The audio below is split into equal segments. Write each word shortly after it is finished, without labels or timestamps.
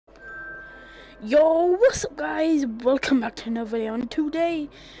Yo, what's up guys? Welcome back to another video, and today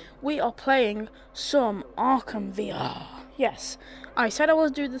we are playing some Arkham VR. Yes, I said I was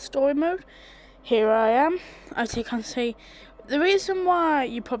doing the story mode. Here I am. As you can see, the reason why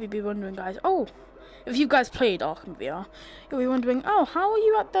you'd probably be wondering, guys, if you guys played Arkham VR, you'll be wondering, how are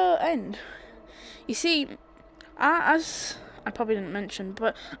you at the end? You see, as I probably didn't mention,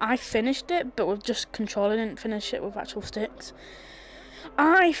 but I finished it, but with just controller. I didn't finish it with actual sticks.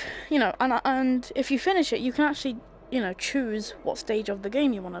 And if you finish it, you can actually, choose what stage of the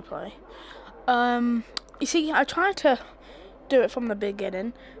game you want to play. You see, I tried to do it from the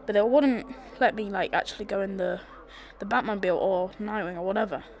beginning, but it wouldn't let me, actually go in the Batmobile or Nightwing or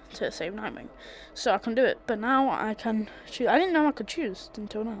whatever to save Nightwing. So I can do it, but now I can choose. I didn't know I could choose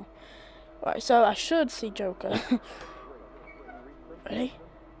until now. Right, so I should see Joker. Ready?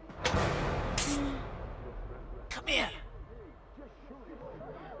 Come here!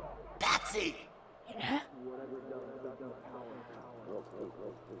 Patsy! Yeah?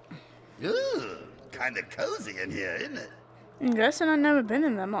 Ooh, kinda cozy in here, isn't it? I'm guessing I've never been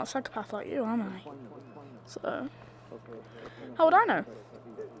in there. I'm not a psychopath like you, am I? So, how would I know?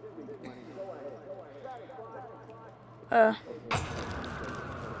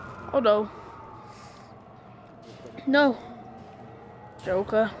 Oh no. No.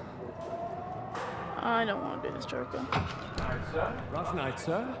 Joker. I don't want to be this Joker. Rough night,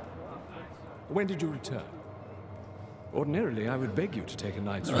 sir. When did you return? Ordinarily, I would beg you to take a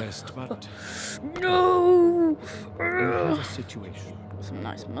night's rest, but... No! We have a situation. Some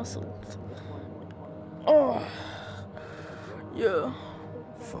nice muscles. Oh. Yeah.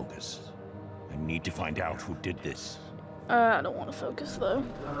 Focus. I need to find out who did this. I don't want to focus, though.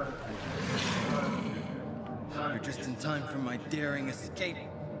 You're just in time for my daring escape.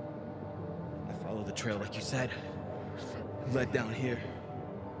 I followed the trail like you said. Led down here.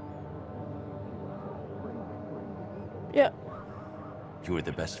 Yeah. You were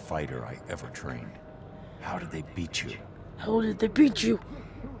the best fighter I ever trained. How did they beat you? How did they beat you?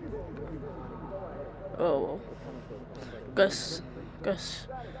 Oh, Gus. Well,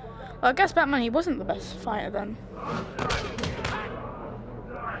 I guess Batman, he wasn't the best fighter then.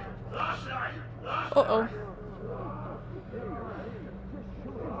 Uh-oh.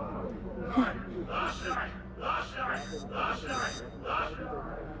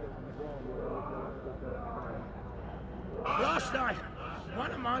 Last night,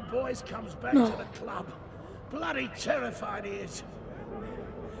 one of my boys comes back to the club. Bloody terrified he is.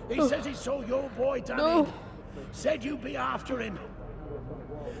 He says he saw your boy done in. Said you'd be after him.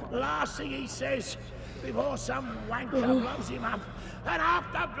 Last thing he says, before some wanker blows him up, and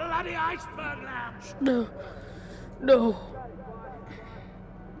off the bloody iceberg lounge. No.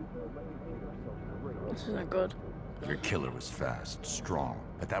 This isn't good. Your killer was fast, strong,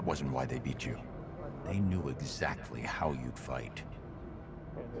 but that wasn't why they beat you. They knew exactly how you'd fight.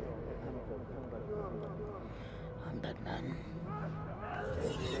 I'm Batman.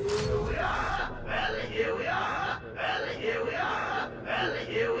 Here we are, Belly, here we are, Belly, here we are, Belly,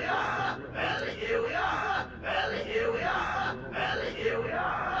 here we are, Belly, here we are, Belly, here we are, Belly, here we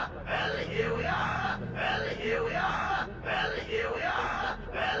are, Belly, here we are, Belly, here we are, Belly, here we are,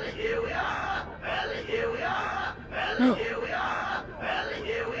 Belly, here we are, Belly, here we are, Belly, here we are, Belly,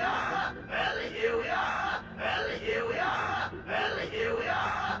 here we are, Belly, here we are, Belly, here we are, Belly, here we are,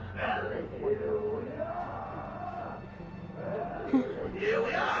 Belly,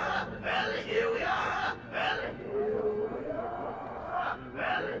 here we are, Belly, here we are, Belly,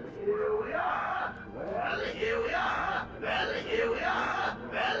 Belly, here we are, Belly, here we are, Belly, here we are,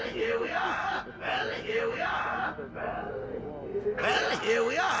 Belly, here we are, Belly, here we are, Belly, here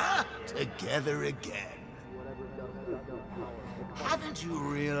we are, together again. Haven't you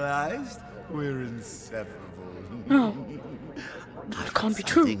realized we're inseparable? No. That can't be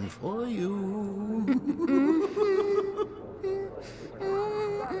true. Something for you.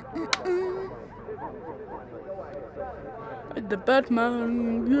 The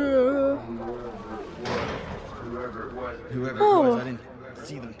Batman, yeah. Whoever it was, I didn't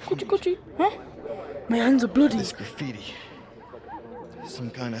see them coming. Gucci, huh? My hands are bloody. This graffiti. Some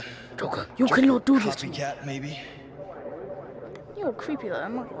kind of Joker, you cannot do this to me. copycat, maybe. You're creepy though,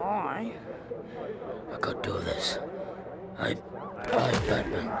 I'm not gonna lie. I could do this. I'm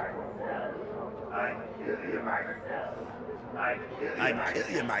Batman. I'd kill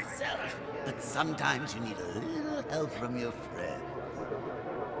you myself, but sometimes you need a little help from your friend.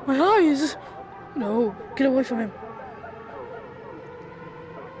 My eyes! No, get away from him.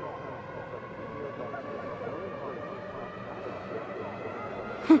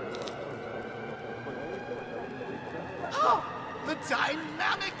 Oh, the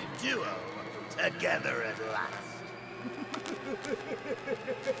dynamic duo. together at last.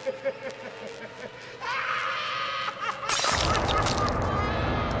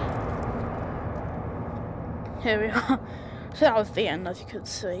 Here we are. So that was the end, as you could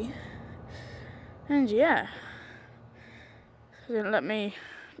see. And yeah, it didn't let me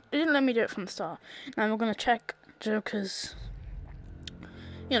do it from the start. Now we're gonna check Joker's,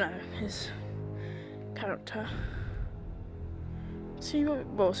 you know, his character.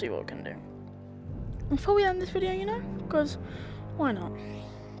 We'll see what we can do. Before we end this video, you know, because why not?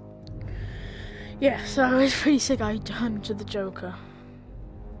 Yeah, so it's pretty sick. I turned to the Joker.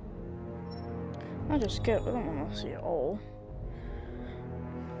 I just skip. I don't want to see it all.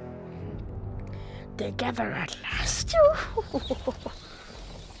 Together at last.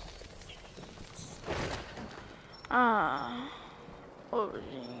 Origin.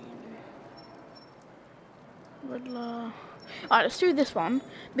 Riddler. Alright, let's do this one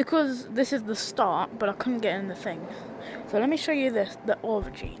because this is the start, but I couldn't get in the thing. So let me show you this, the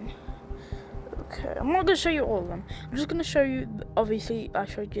origin. Okay, I'm not going to show you all of them. I'm just going to show you, obviously, I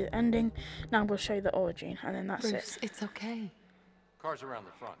showed you the ending. Now I'm going to show you the origin, and then that's Bruce, it. it's okay. Cars around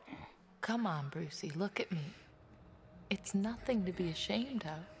the front. Come on, Brucey, look at me. It's nothing to be ashamed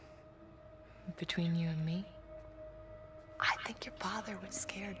of. Between you and me, I think your father was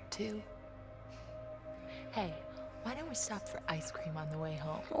scared too. Hey, why don't we stop for ice cream on the way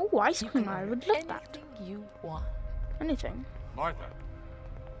home? Oh, ice You cream, can I order would love that. anything you want. Anything. Martha.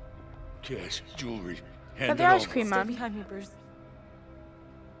 Cash, jewelry, But hand the it ice over. cream Stay man. behind me, Bruce.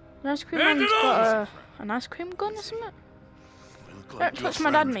 The ice cream Hand man's it got an ice cream gun or something? We look Don't like your touch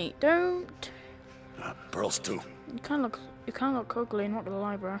my dad, friend. mate. Don't. Pearls too. You can't look ugly, not the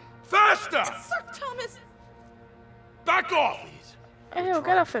library. Faster! Sir Thomas! Back off! Hey, yo,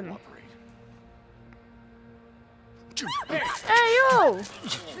 get off him. Ju- Hey, yo!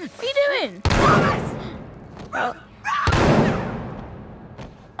 What are you doing?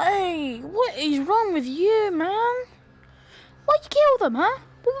 Hey, what is wrong with you, man? Why'd you kill them, huh?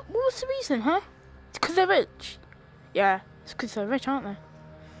 What's the reason, huh? It's because they're rich. Yeah, it's because they're rich, aren't they?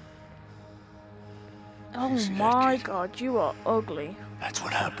 Oh see that my kid? god, you are ugly. That's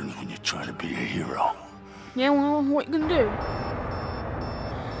what happens when you're trying to be a hero. Yeah, well, what you gonna do?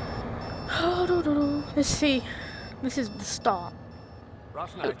 Let's see. This is the start.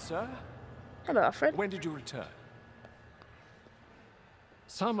 Rough night, sir. Hello, Alfred. When did you return?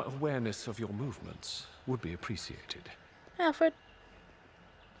 Some awareness of your movements would be appreciated. Hey, Alfred.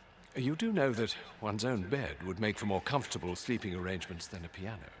 You do know that one's own bed would make for more comfortable sleeping arrangements than a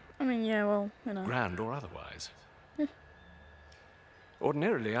piano, I mean, yeah, well, you know. grand or otherwise.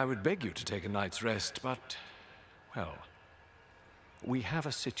 Ordinarily, I would beg you to take a night's rest, but, well, we have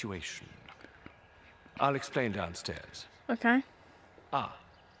a situation. I'll explain downstairs. Okay. Ah,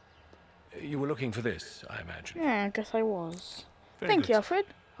 you were looking for this, I imagine. Yeah, I guess I was. Very Thank good, you, sir. Alfred.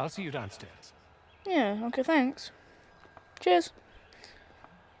 I'll see you downstairs. Yeah, okay, thanks. Cheers.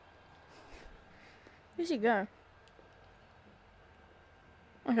 Where's he go?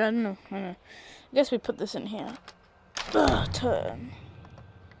 Okay, I don't know. I guess we put this in here. Turn.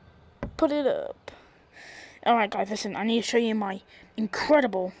 Put it up. Alright, guys, listen. I need to show you my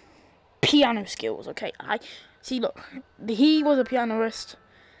incredible piano skills, okay? See, look. He was a pianist.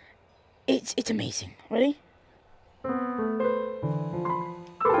 It's amazing. Ready?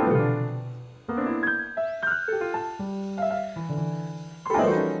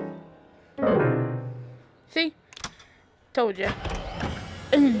 See? Told you.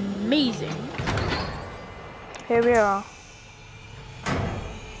 Amazing. Here we are.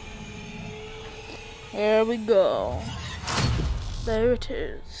 Here we go. There it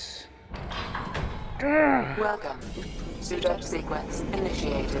is. Welcome. Suit up sequence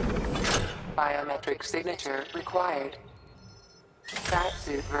initiated. Biometric signature required.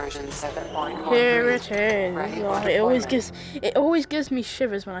 Tracksuit version 7.1. Here it is. Ready Oh, for it always gives me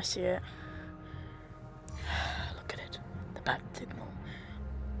shivers when I see it. Look at it. The bat signal.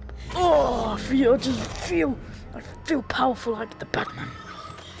 Oh, I feel powerful like the Batman.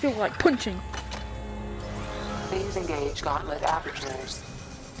 I feel like punching. Please engage gauntlet apertures.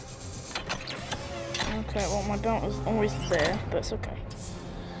 Okay, well, my belt is always there, but it's okay.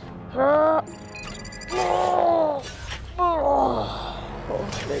 Oh,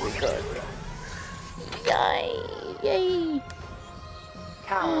 there we go. Yay!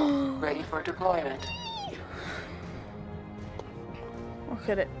 Cowl ready for deployment. Look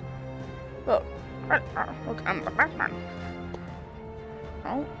at it. Look, I'm the Batman.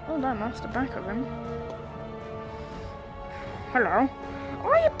 Oh, damn, that's the back of him. Hello.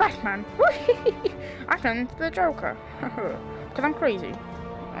 Are you Batman? I turned into the Joker. Because I'm crazy.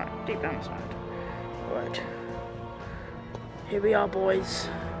 Alright, deep down inside. Right. Here we are, boys.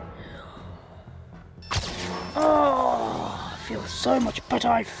 Oh, I feel so much better.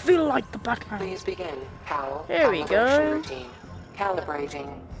 I feel like the Batman. Please begin. Cowl. Here we go. Calibration routine.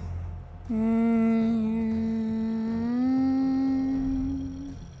 Calibrating.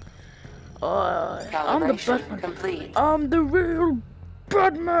 I'm the Calibration Batman. complete. I'm the real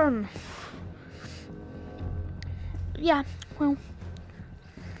Batman. Yeah, well.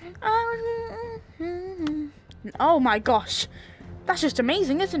 Oh my gosh. That's just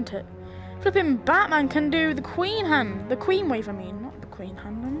amazing, isn't it? Flipping Batman can do the Queen hand. The Queen wave, I mean. Not the Queen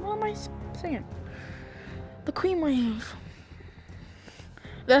hand. What am I saying? The Queen wave.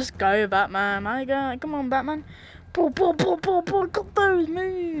 Let's go, Batman. My God. Come on, Batman. Got those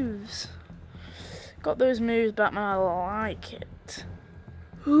moves. Got those moves, Batman. I like it.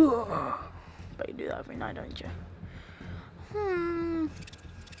 But you do that every night, don't you?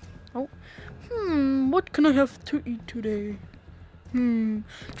 What can I have to eat today?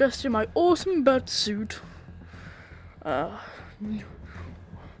 Dressed in my awesome bat suit.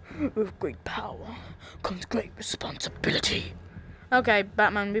 With great power comes great responsibility. Okay,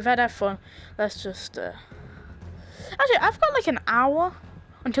 Batman, we've had our fun. Let's just, Actually, I've got like an hour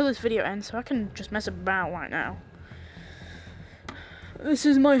until this video ends, so I can just mess about right now. This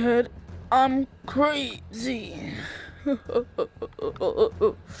is my head. I'm crazy.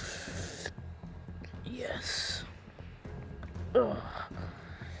 Yes.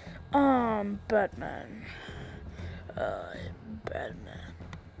 Batman. Batman.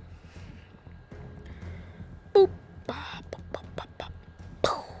 Boop.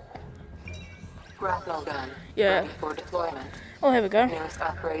 Grapnel gun. Yeah. Ready for deployment. Oh, here we go. Newest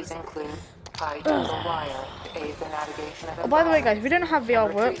upgrades include high tensile wire to aid the navigation of. Oh, by the way, guys, we don't have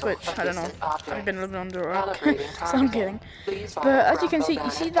VR work, which I don't know. I've been living under a rock, so I'm kidding. But as you can see, you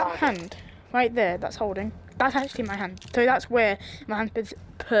see that hand right there that's holding? That's actually my hand. So that's where my hand's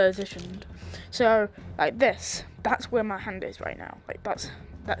positioned. So like this, that's where my hand is right now. Like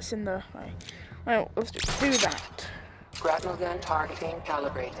that's in the right. Well, let's do that. Grapnel gun targeting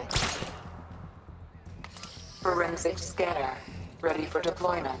calibrated. Forensic scanner ready for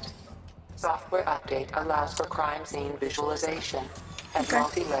deployment. Software update allows for crime scene visualization and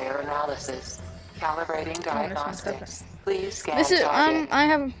multi-layer analysis. Calibrating diagnostics. Please scan This is target.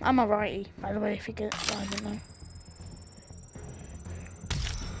 I'm a righty, by the way, if you get I don't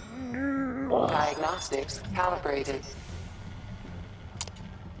know. Diagnostics calibrated.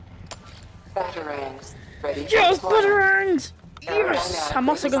 Batarangs ready for Yes, deployment. batarangs! Yes! I'm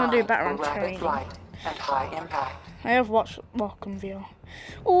also gonna do batarang for rapid training. flight and high impact. I have watched Arkham VR.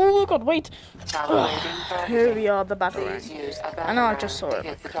 Oh god, wait! Calibrating targeting. Here we are, the Please batarang. use a I know, I batarang just saw to it.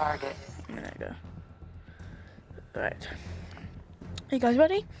 hit the target. A minute ago. Right. Are you guys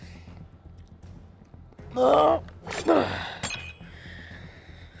ready?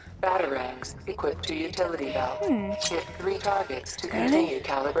 Batarangs equipped to utility belt. Hit 3 targets to continue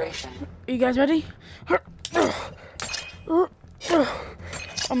calibration. Are you guys ready?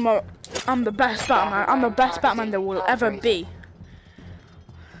 I'm the best Batman. I'm the best Batman there will ever be.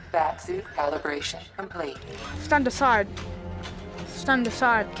 Batsuit calibration complete. Stand aside. Stand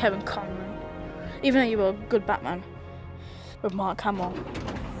aside, Kevin Conroy. Even though you were a good Batman with Mark Hamill.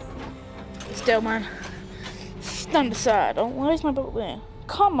 Still, man. Stand aside. Oh, why is my boat there?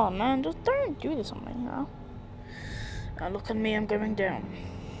 Come on, man. Just don't do this on me, you know. Now look at me. I'm going down.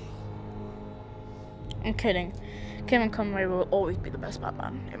 I'm kidding. Kevin Conroy will always be the best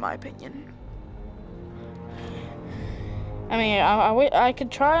Batman, in my opinion. I mean, I could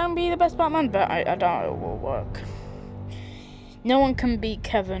try and be the best Batman, but I don't know it will work. No one can beat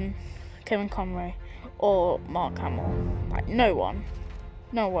Kevin Conroy, or Mark Hamill. Like, no one.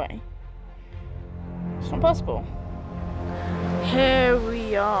 No way. It's not possible. Here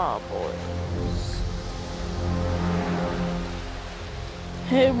we are, boys.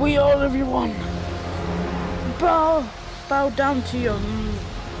 Here we are, everyone. Bow down to your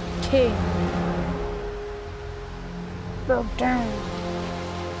king. Bow down.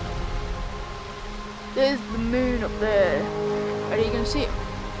 There's the moon up there. Are you gonna see it?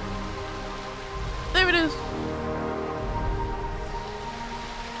 There it is.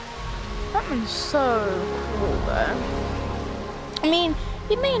 Batman's so cool there. I mean,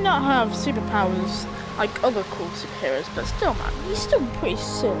 he may not have superpowers like other cool superheroes, but still, man, he's still pretty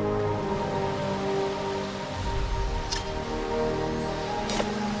sick.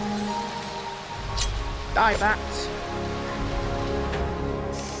 Die, bats.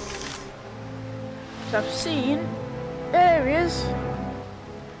 So I've seen areas.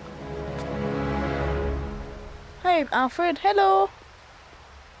 Hey, Alfred. Hello.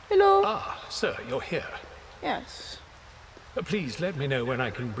 Hello. Ah, sir, you're here. Yes. Please let me know when I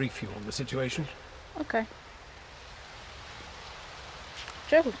can brief you on the situation. Okay.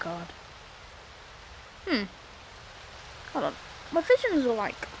 Joker card. Hold on. My visions are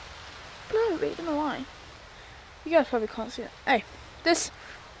like blurry, don't know why. You guys probably can't see it. Hey, this.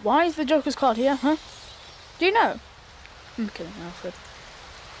 Why is the Joker's card here, huh? Do you know? I'm kidding, Alfred.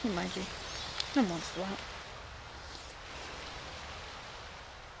 Who mind you? No one wants that.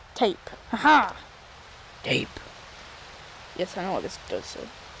 Tape. Haha! Tape. Yes, I know what this does, so.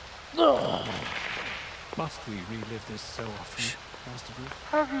 Ugh. Must we relive this so often, Master Bruce?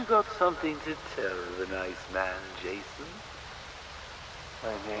 Have you got something to tell the nice man, Jason?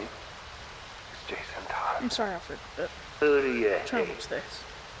 My name is Jason Todd. I'm sorry, Alfred, but Who do you try and hate? watch this.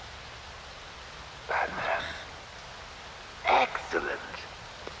 Batman. Excellent.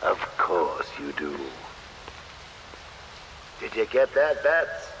 Of course you do. Did you get that,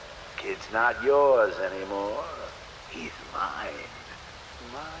 Bats? Kid's not yours anymore. He's mine.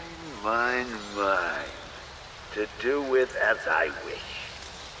 Mine. To do with as I wish.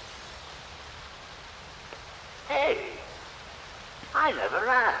 Hey, I never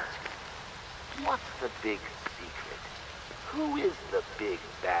asked. What's the big secret? Who is the big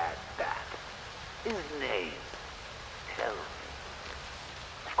bad bat? His name. Tell me.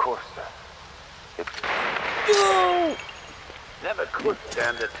 Of course, sir. It's No! Never could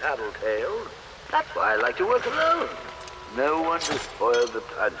stand a tattletale. That's why I like to work alone. No one to spoil the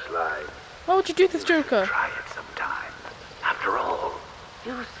punchline. Why would you do this, Joker? Try it sometime. After all,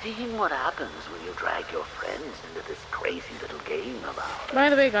 you've seen what happens when you drag your friends into this crazy little game of ours. By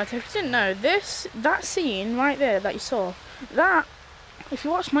the way, guys, if you didn't know, that scene right there that you saw, that, if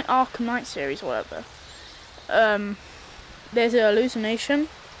you watch my Arkham Knight series or whatever, there's a hallucination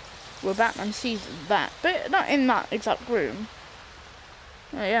where Batman sees that, but not in that exact room.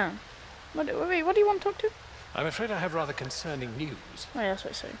 Oh, yeah. What do you want to talk to? I'm afraid I have rather concerning news. Oh, yeah, that's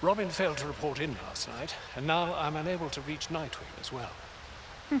what I say. Robin failed to report in last night, and now I'm unable to reach Nightwing as well.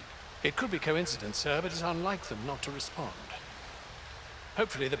 It could be coincidence, sir, but it's unlike them not to respond.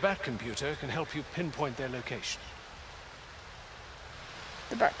 Hopefully the Bat-computer can help you pinpoint their location.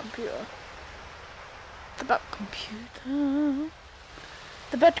 The Bat-computer. The Bat-computer.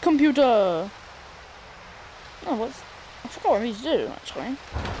 The Bat-computer. Oh, I forgot what these do, actually.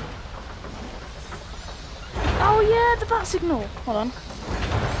 Oh yeah, the bat signal. Hold on.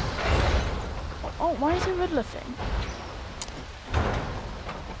 Oh, why is it a Riddler thing?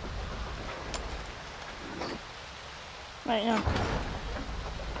 Right now.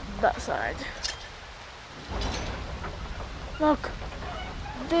 That side. Look.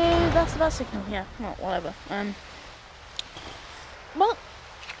 That's the bat signal, yeah. Well, whatever. Well.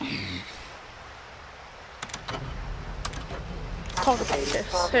 Talk about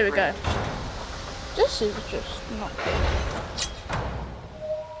this. Here we go. This is just not good.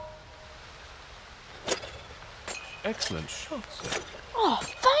 Excellent shot, sir. Oh,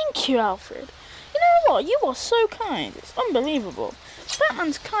 thank you, Alfred. You know what? You are so kind. It's unbelievable.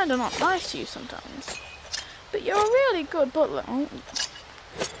 Batman's kind of not nice to you sometimes. But you're a really good butler. Oh,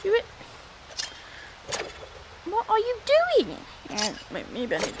 what are you doing? Oh,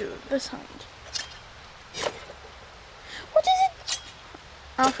 maybe I need to do it with this hand. What is it?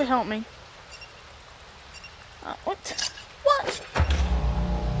 Alfred, help me. What? What?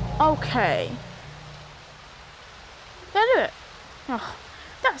 Okay. Did I do it? Oh,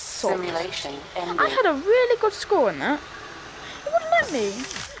 that's so. Simulation ended. I had a really good score in that. It wouldn't let me.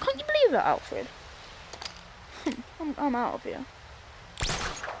 Can't you believe that, Alfred? I'm out of here.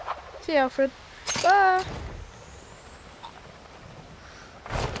 See you, Alfred. Bye.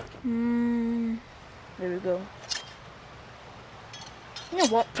 There we go. You know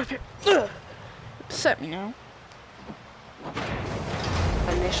what? Ugh. Upset me now.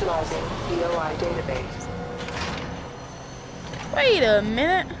 Initializing POI database. Wait a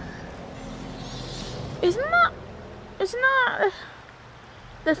minute. Isn't that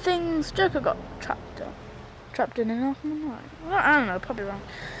the things Joker got trapped in Arkham Knight? Well, I don't know, probably wrong.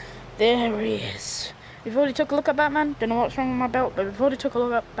 There he is. We've already took a look at Batman. Don't know what's wrong with my belt, but we've already took a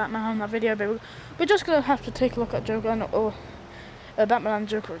look at Batman on that video. But we're just gonna have to take a look at Joker or Batman and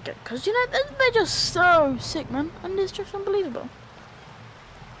Joker again, because you know they're just so sick, man, and it's just unbelievable.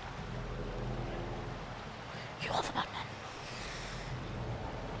 You are the Batman.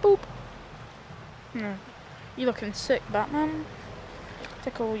 Boop. No. You looking sick, Batman.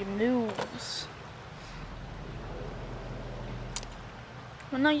 Take all your moves.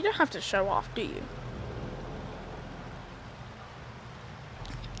 Well, no, you don't have to show off, do you?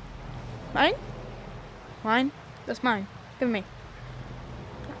 Mine? Mine? That's mine. Give me.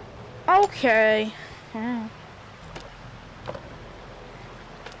 Okay. Yeah.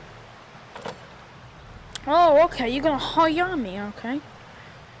 Oh, okay. You're gonna hire me, okay?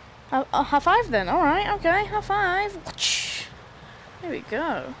 High five then. All right. Okay. High five. There we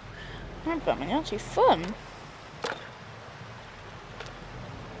go. Alright, Batman, you're actually fun.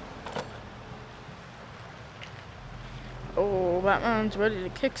 Oh, Batman's ready to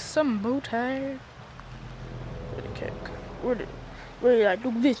kick some booty. Ready to kick. Ready like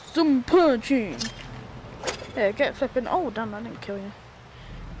do this, some punching. Yeah, get flipping. Oh, damn, I didn't kill you.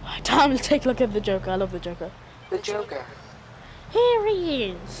 Time to take a look at the Joker. I love the Joker. The Joker. Here he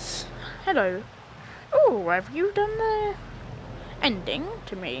is. Hello. Oh, have you done the ending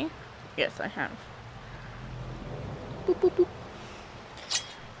to me? Yes, I have. Boop, boop, boop.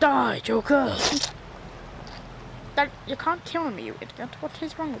 Die, Joker! You can't kill me, you idiot. What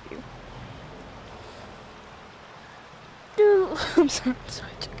is wrong with you? Dude, I'm so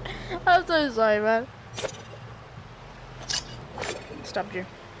sorry. I'm so sorry, man. Stabbed you.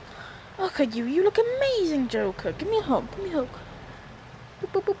 Look at you. You look amazing, Joker. Give me a hug. Give me a hug.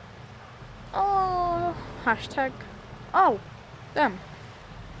 Boop, boop, boop. Oh, hashtag. Oh, damn.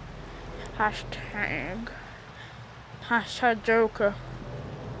 Hashtag Joker.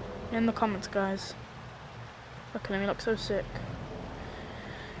 In the comments, guys. Look at him, he looks so sick.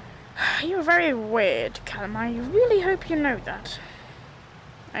 You're very weird, Callum. I really hope you know that.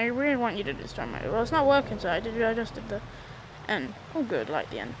 I really want you to do this time. Well, it's not working, so I just did the end. Oh, good, like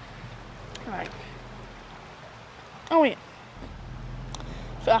the end. Alright. Oh, wait.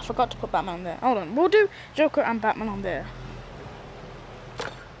 I forgot to put Batman on there. Hold on. We'll do Joker and Batman on there.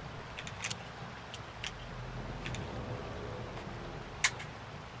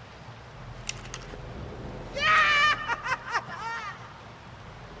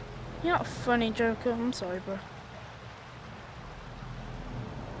 You're not funny, Joker. I'm sorry, bro.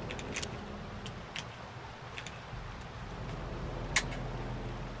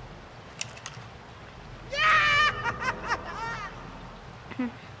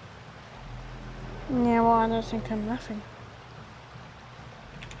 Yeah, well, I don't think I'm laughing.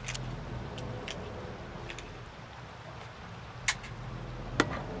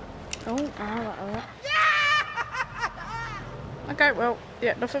 Oh, alright. Okay, well,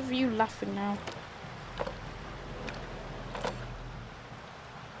 yeah, enough of you laughing now.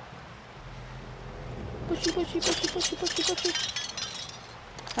 Pushy, pushy, pushy, pushy, pushy, pushy.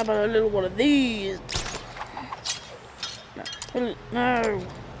 How about a little one of these? No.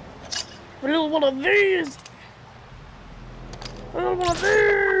 A little one of these. A little one of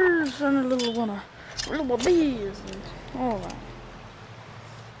these. And a little one of these. And all that.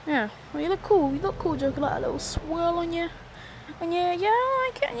 Yeah. Well, you look cool. You look cool, Joker. Like a little swirl on you. And yeah, I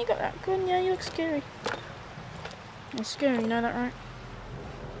like it. And you got that gun. Yeah, you look scary. You're scary, you know that, right?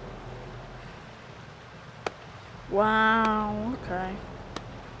 Wow. Okay.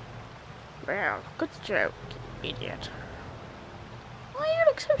 Wow. Good joke, you idiot. Why you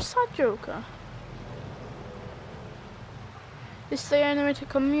look so sad, Joker? Is the only way to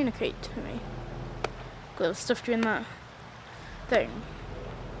communicate to me? Got stuff during that thing.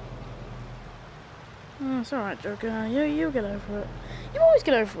 Oh, it's alright, Joker. You get over it. You always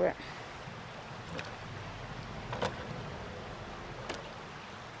get over it.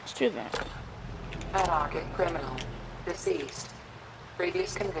 Let's do that. Anarchic criminal. Deceased.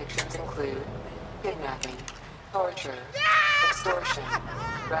 Previous convictions include kidnapping, torture, extortion,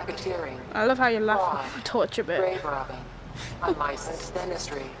 racketeering. I love how you laugh fraud, at torture bit. grave robbing, unlicensed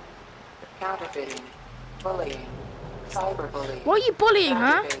dentistry, counterfeiting, bullying, cyberbullying. What are you bullying,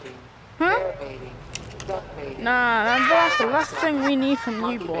 huh? Huh? Bear baiting, duck baiting, Nah, that's the last thing we need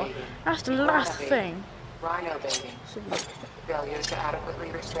from you, boy. That's the last thing. Rhino baiting, failure to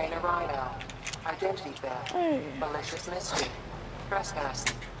adequately restrain a rhino, identity theft, malicious mischief,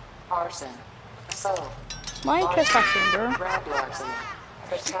 trespassing, arson, assault. Why are you trespassing, bro? Grand larceny,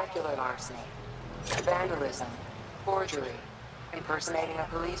 spectacular larceny, vandalism, forgery, impersonating a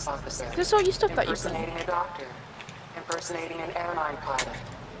police officer, This is all you stuff that you've done. impersonating a doctor, impersonating an airline pilot,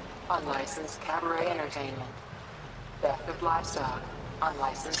 unlicensed cabaret entertainment, theft of livestock,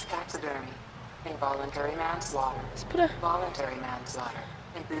 unlicensed taxidermy, involuntary manslaughter, voluntary manslaughter,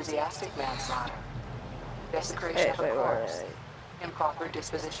 enthusiastic manslaughter, desecration of a corpse, improper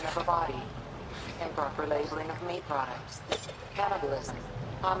disposition of a body, improper labeling of meat products, cannibalism,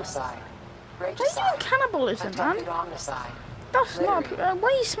 homicide, regicide, What are you doing cannibalism, man? attempted homicide. That's not. Why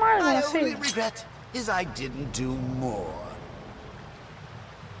are you smiling when I My say only that? regret is I didn't do more.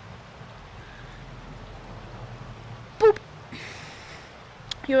 Boop.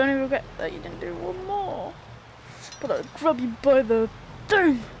 You only regret that you didn't do one more. But I'll grab you by the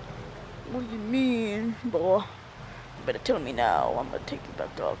thing. What do you mean, boy? You better tell me now. I'm gonna take you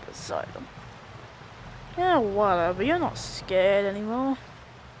back to Arkham Asylum. Yeah, whatever. You're not scared anymore.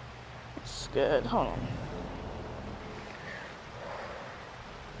 I'm scared. Hold on.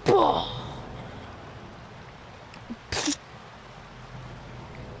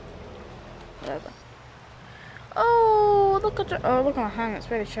 Whatever. Oh, look at my hand. It's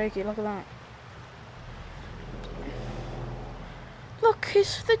really shaky. Look at that. Look,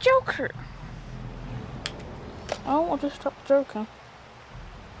 it's the Joker. Oh, I'll just stop the Joker.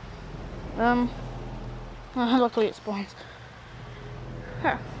 Luckily it spawns.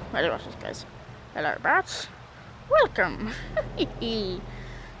 Huh. Ready, watch this, guys. Hello, bats. Welcome. And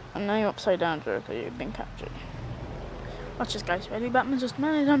now you're upside down, Joker. You've been captured. Watch this, guys. Ready? Batman's just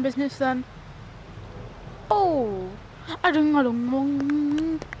minding his own business then. Oh! I don't know.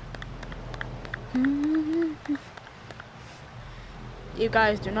 You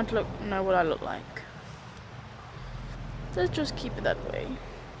guys do not know what I look like. Let's just keep it that way.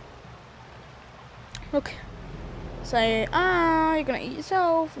 Okay. Say, you're gonna eat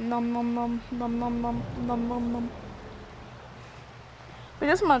yourself. Nom nom nom nom nom nom nom nom nom. But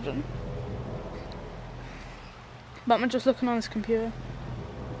just imagine Batman just looking on his computer.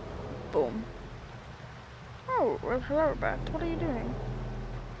 Boom. Oh, hello, Bat. What are you doing?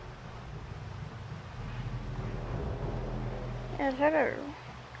 Yes, hello.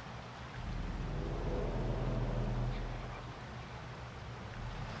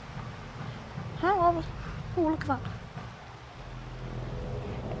 Oh, look at that.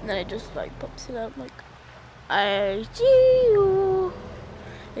 And then it just like pops it out like, I see you.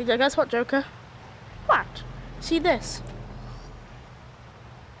 You go, guess what, Joker? What? See this?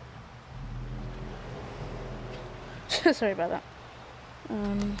 Sorry about that.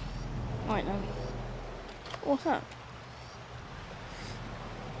 Right now. What's that?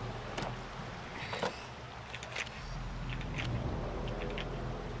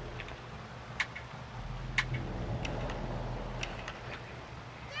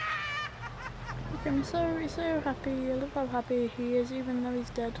 I'm so happy. Look how happy he is, even though he's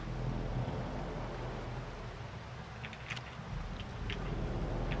dead.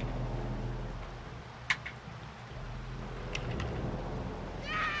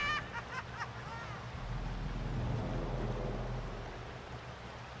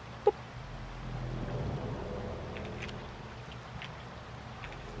 Boop.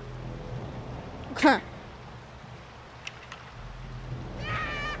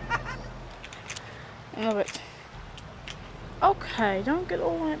 I love it. Okay, don't get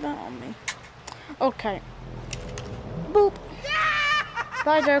all like that on me. Okay. Boop.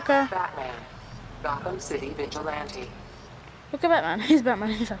 Bye, Joker. Batman, Gotham City Vigilante. Look at Batman. He's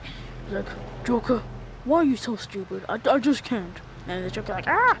Batman. He's like, Joker, why are you so stupid? I just can't. And the Joker like,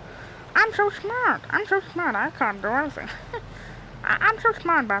 I'm so smart. I'm so smart. I can't do anything. I'm so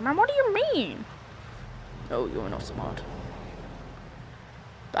smart, Batman. What do you mean? Oh, you're not smart.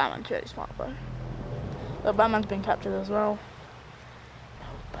 Batman's really smart, though. But Batman's been captured as well.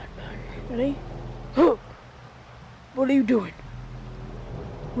 Oh, Batman. Ready? Oh! What are you doing?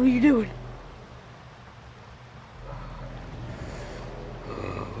 What are you doing?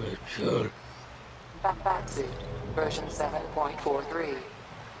 Batsuit, version 7.43.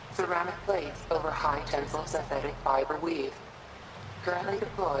 Ceramic plates over high tensile synthetic fiber weave. Currently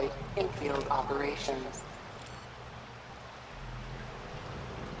deployed in field operations.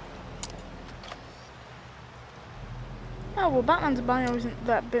 Oh, well, Batman's bio isn't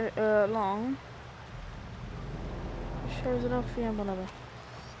that bit long. Shows it off, yeah, whatever.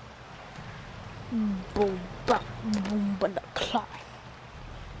 Boom, bap, boom, but the clap.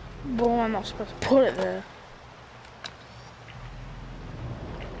 Boom, I'm not supposed to put it there.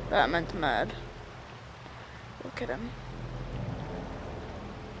 Batman's mad. Look at him.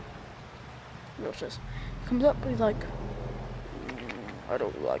 Watch this. He comes up, he's like, I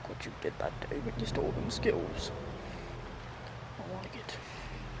don't like what you did that day when you stole them skills. I like it.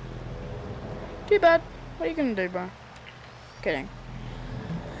 Too bad. What are you gonna do, bro? Kidding.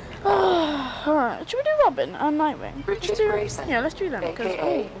 Alright, should we do Robin and Nightwing? Let's do them. Because,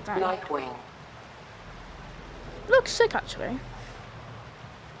 Nightwing. Looks sick, actually.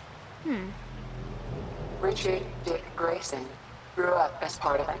 Richard Dick Grayson grew up as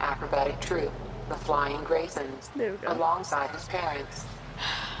part of an acrobatic troupe, the Flying Graysons, alongside his parents.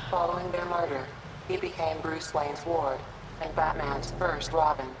 Following their murder, he became Bruce Wayne's ward and Batman's first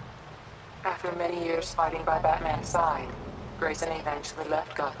Robin. After many years fighting by Batman's side, Grayson eventually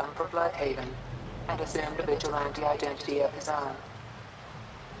left Gotham for Bloodhaven and assumed a vigilante identity of his own.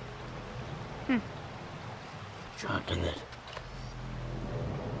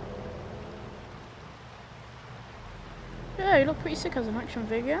 Yeah, you look pretty sick as an action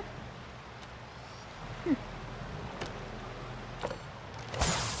figure.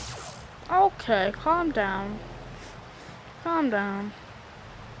 Okay, calm down. Calm down.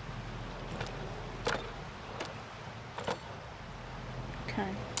 Okay.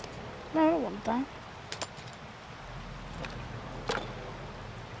 No, I don't want that.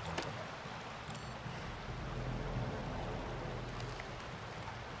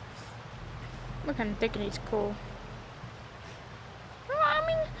 Look, I'm thinking he's cool. Well, I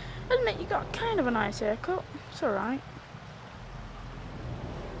mean, admit you got kind of a nice haircut. It's alright.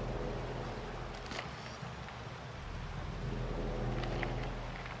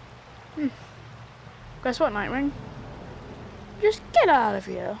 Guess what, Nightwing? Just get out of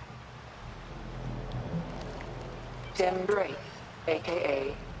here. Tim Drake,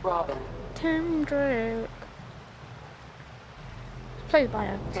 aka Robin. Tim Drake. Played by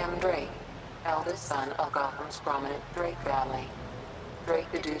a Tim Drake, eldest son of Gotham's prominent Drake family.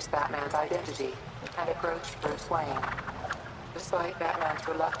 Drake deduced Batman's identity and approached Bruce Wayne. Despite Batman's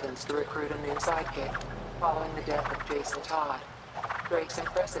reluctance to recruit a new sidekick following the death of Jason Todd, Drake's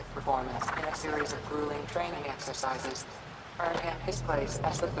impressive performance in a series of grueling training exercises earned him his place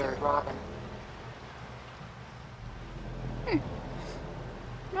as the third Robin.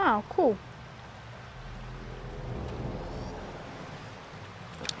 Wow, cool.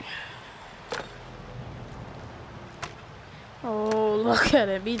 Oh, look at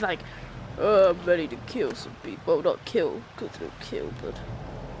him. He's like, oh, I'm ready to kill some people. Well, not kill, because they'll kill, but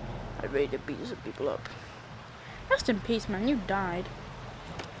I'm ready to beat some people up. Rest in peace, man. You died.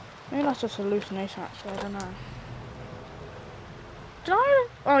 Maybe that's just a hallucination, actually. I don't know. Did I?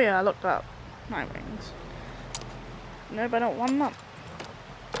 Oh, yeah, I looked up. My wings. Nope, I don't want that.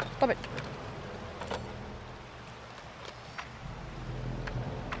 Stop it.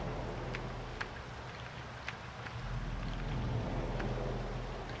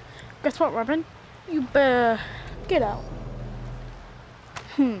 Guess what, Robin? You better get out.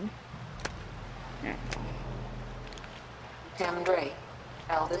 Yeah. Tim Drake,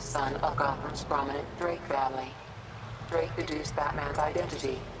 eldest son of Gotham's prominent Drake family. Drake deduced Batman's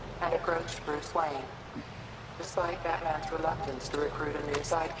identity and approached Bruce Wayne. Despite Batman's reluctance to recruit a new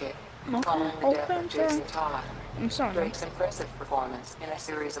sidekick following the death of Jason Todd, Drake's impressive performance in a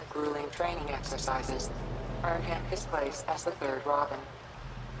series of grueling training exercises earned him his place as the third Robin.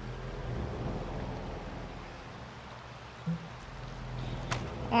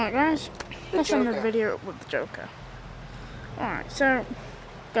 Alright guys, let's end the video with the Joker. Alright, so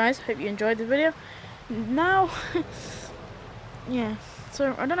guys, hope you enjoyed the video. Now, yeah,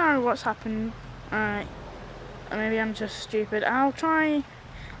 so I don't know what's happened. Alright, maybe I'm just stupid. I'll try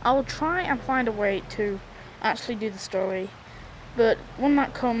and find a way to actually do the story. But when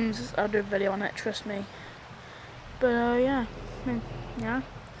that comes, I'll do a video on it, trust me. But yeah, yeah.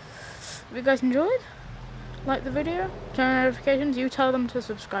 If you guys enjoyed, like the video, turn on notifications, you tell them to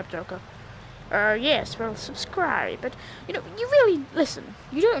subscribe, Joker. Yes, well, subscribe, but you know, you really listen.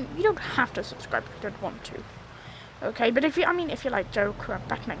 You don't have to subscribe if you don't want to. Okay, but if you like Joker or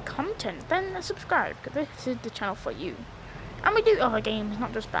Batman content, then subscribe, because this is the channel for you. And we do other games,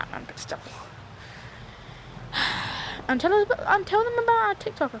 not just Batman, but still. And tell them about our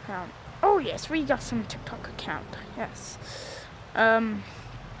TikTok account. Oh yes, we got some TikTok account. Yes.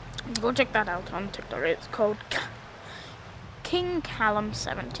 Go check that out on TikTok. It's called King Callum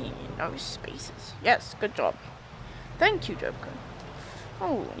 17. No spaces. Yes, good job. Thank you, Joker.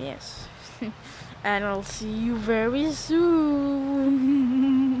 Oh yes. And I'll see you very soon.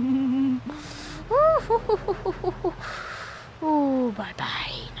 Ooh, bye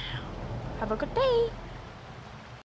bye now. Have a good day.